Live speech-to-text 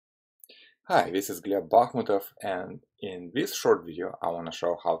Hi, this is Gleb Bakhmutov, and in this short video I want to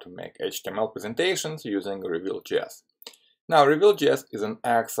show how to make HTML presentations using Reveal.js. Now, Reveal.js is an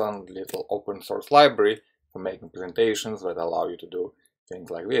excellent little open source library for making presentations that allow you to do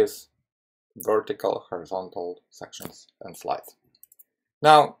things like this: vertical, horizontal sections and slides.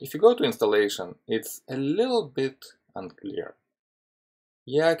 Now, if you go to installation, it's a little bit unclear.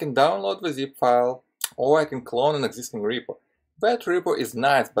 Yeah, I can download the zip file, or I can clone an existing repo. That repo is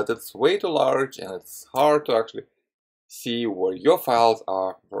nice, but it's way too large and it's hard to actually see where your files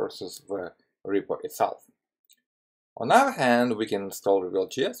are versus the repo itself. On the other hand, we can install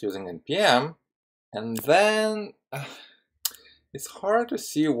Reveal.js using npm, and then it's hard to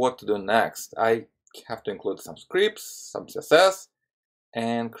see what to do next. I have to include some scripts, some CSS,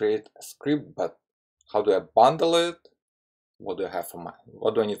 and create a script, but how do I bundle it? What do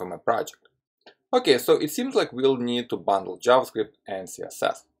I need for my project? Okay, so it seems like we'll need to bundle JavaScript and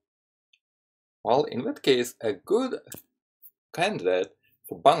CSS. Well, in that case, a good candidate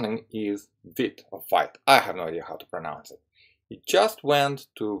for bundling is Vite or Vite. I have no idea how to pronounce it. It just went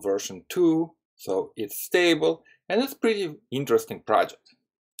to version 2, so it's stable, and it's a pretty interesting project.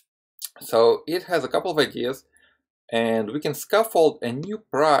 So it has a couple of ideas, and we can scaffold a new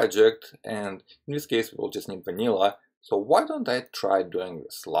project, and in this case, we'll just need vanilla. So why don't I try doing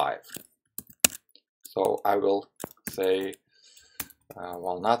this live? So I will say,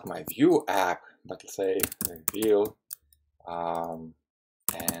 well, not my view app, but let's say Reveal, and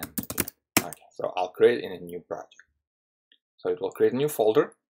okay, so I'll create in a new project. So it will create a new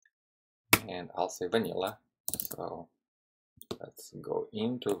folder, and I'll say vanilla. So let's go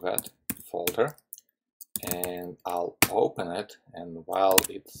into that folder, and I'll open it, and while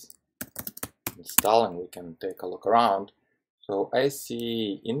it's installing, we can take a look around. So I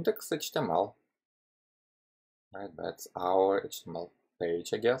see index.html. Right, that's our HTML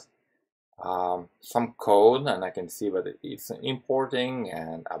page, I guess. Some code, and I can see that it's importing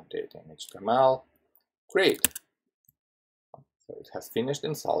and updating HTML. Great. So it has finished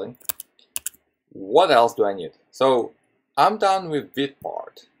installing. What else do I need? So I'm done with Vite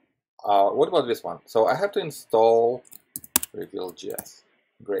part. What about this one? So I have to install Reveal.js.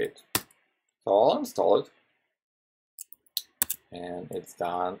 Great. So I'll install it. And it's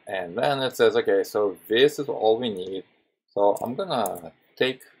done, and then it says, okay, so this is all we need. So I'm gonna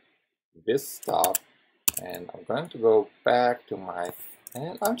take this stuff, and I'm going to go back to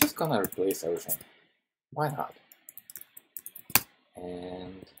and I'm just gonna replace everything. Why not?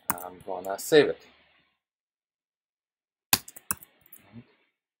 And I'm gonna save it.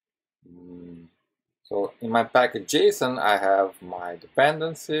 So in my package.json, I have my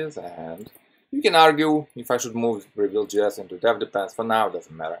dependencies, and you can argue if I should move Reveal.js into dev depends. For now, it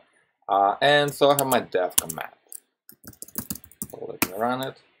doesn't matter. And so I have my dev command. So let me run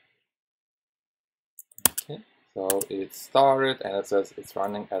it. Okay, so it started, and it says it's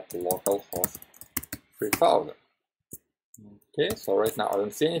running at localhost 3000. Okay, so right now I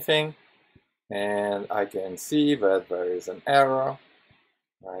don't see anything, and I can see that there is an error,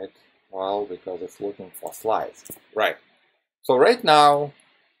 right? Well, because it's looking for slides. Right. So right now,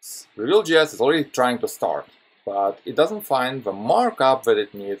 Reveal.js is already trying to start, but it doesn't find the markup that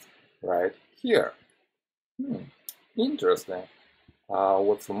it needs right here. Interesting.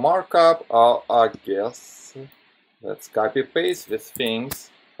 What's the markup? I guess let's copy paste these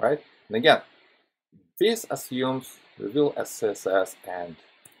things, right? And again, this assumes Reveal as CSS and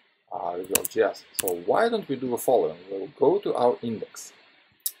Reveal.js. So why don't we do the following? We'll go to our index,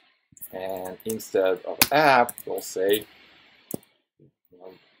 and instead of app, we'll say,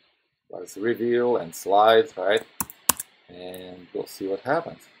 let's reveal and slides, right? And we'll see what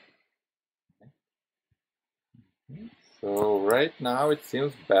happens. Okay. So right now it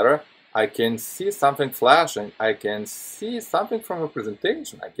seems better. I can see something flashing. I can see something from a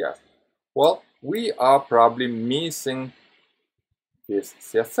presentation, I guess. Well, we are probably missing this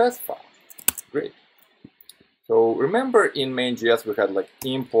CSS file. Great. So remember in main.js we had like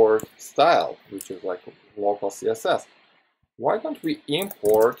import style, which is like local CSS. Why don't we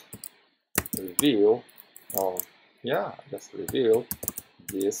import reveal, just reveal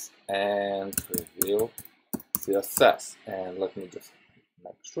this and reveal CSS, and let me just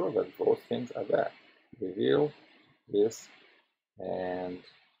make sure that both things are there. Reveal this and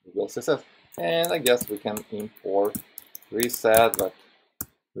reveal CSS, and I guess we can import reset that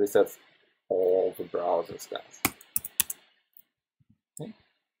resets all the browser styles. Okay.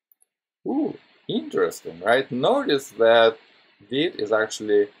 Ooh, interesting, right? Notice that Vite is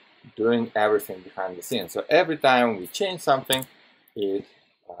actually doing everything behind the scenes. So every time we change something, it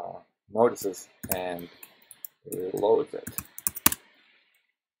notices and reloads it.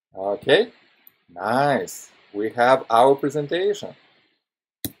 Okay, nice. We have our presentation.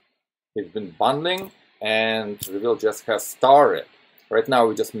 It's been bundling and Reveal.js has started. Right now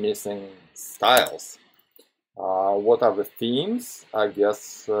we're just missing styles. What are the themes? I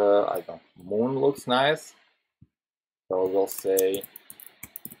guess, I don't know, moon looks nice. So we'll say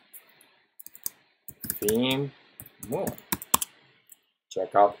theme moon.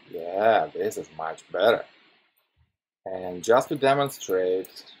 Check out, yeah, this is much better. And just to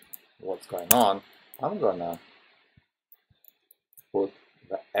demonstrate what's going on, I'm gonna put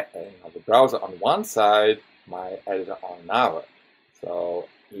the browser on one side, my editor on another. So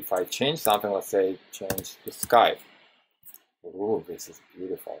if I change something, let's say change to Skype. Ooh, this is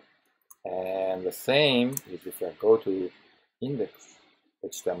beautiful. And the same is if I go to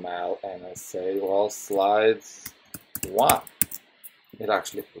index.html and I say, well, slides 1, it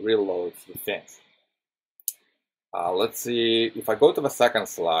actually reloads the things. Let's see, if I go to the second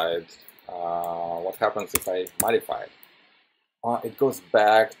slide, what happens if I modify it? It goes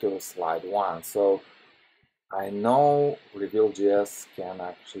back to slide 1. So I know Reveal.js can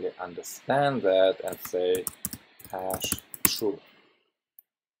actually understand that and say hash true.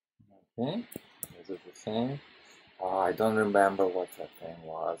 Okay, is it the same? I don't remember what that thing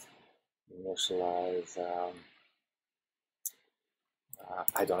was. Initialize.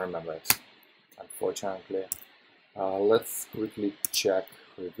 I don't remember it, unfortunately. Let's quickly check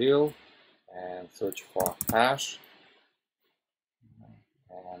Reveal and search for hash.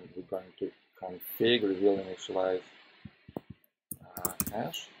 And we're going to config Reveal initialize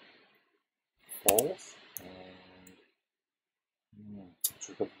hash false, and it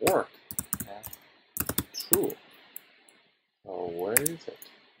should have worked. Hash true. So where is it?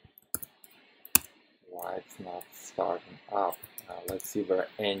 Why it's not starting up? Let's see if there are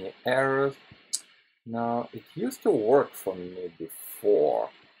any errors. Now, it used to work for me before.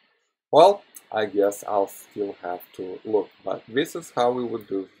 Well, I guess I'll still have to look, but this is how we would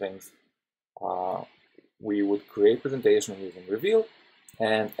do things. We would create presentation using Reveal,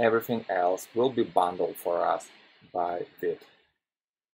 and everything else will be bundled for us by Vite.